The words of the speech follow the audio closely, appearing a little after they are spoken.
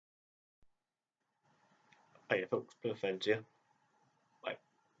Hey folks, Bill Fens here. Right,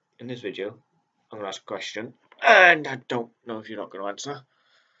 in this video, I'm going to ask a question, and I don't know if you're not going to answer.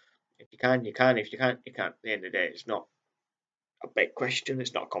 If you can, you can. If you can't, you can't. At the end of the day, it's not a big question,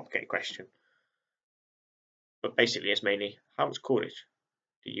 it's not a complicated question. But basically, it's mainly, how much cordage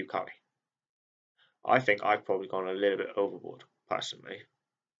do you carry? I think I've probably gone a little bit overboard, personally,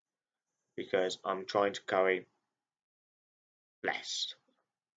 because I'm trying to carry less.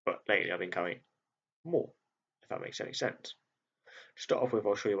 But lately, I've been carrying more, if that makes any sense. To start off with,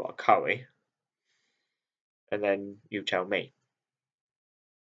 I'll show you what I carry, and then you tell me.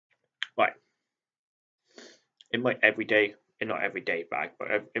 Right, in my everyday, not everyday bag, but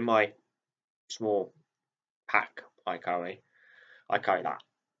in my small pack I carry that.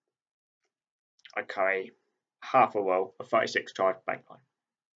 I carry half a roll of 36 charge bank line.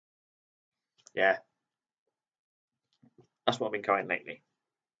 Yeah, that's what I've been carrying lately.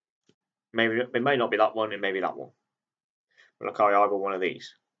 Maybe it may not be that one, it may be that one, but I carry either one of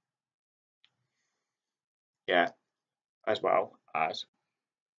these. Yeah, as well as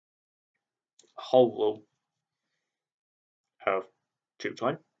a whole roll of tube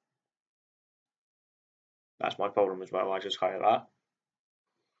twine. That's my problem as well. I just carry that,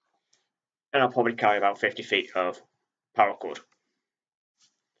 and I'll probably carry about 50 feet of paracord.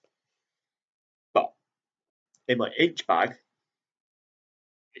 But in my inch bag,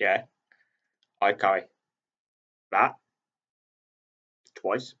 yeah, I carry that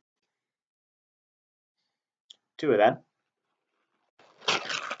twice, two of them,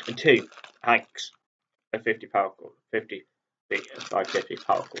 and two hanks of 50 paracord, 50 feet of 550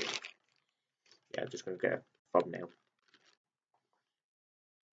 paracord. Yeah, I'm just going to get a thumbnail.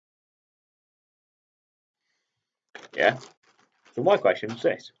 Yeah. So my question is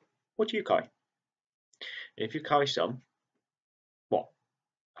this: what do you carry? And if you carry some, what?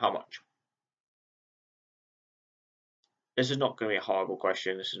 How much? This is not going to be a horrible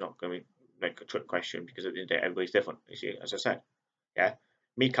question. This is not going to be like a trick question because at the end of the day, everybody's different. You see, as I said, yeah,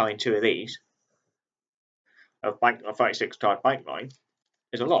 me carrying two of these of 36 type bank line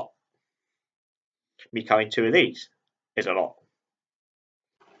is a lot. Me carrying two of these is a lot.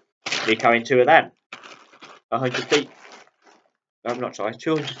 Me carrying two of them, 100 feet. I'm not sorry,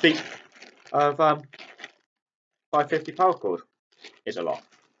 200 feet of 550 paracord is a lot.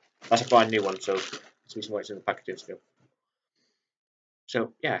 That's a brand new one, so it's reason why it's in the packaging still.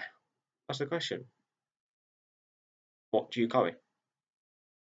 So yeah, that's the question. What do you carry?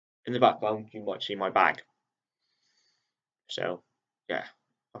 In the background, you might see my bag. So yeah,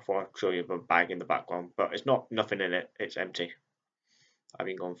 I thought I'd show you my bag in the background, but it's not nothing in it. It's empty. I've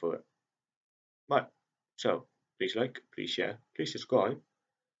been going through it. Right. So please like, please share, please subscribe,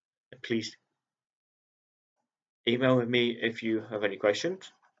 and please email with me if you have any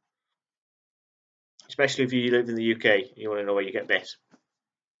questions. Especially if you live in the UK and you want to know where you get this.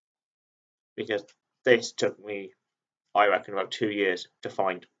 Because this took me, I reckon, about 2 years to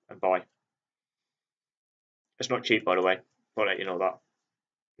find and buy. It's not cheap, by the way. I'll let you know that.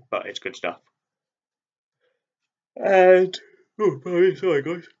 But it's good stuff. And, sorry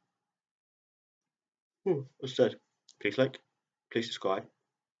guys. As I said, please like, please subscribe,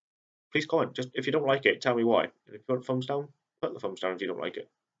 please comment. Just if you don't like it, tell me why. And if you want thumbs down, put the thumbs down if you don't like it.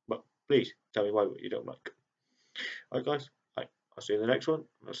 But please tell me why you don't like. Alright guys, I'll see you in the next one.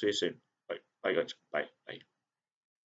 I'll see you soon. Bye guys. Bye.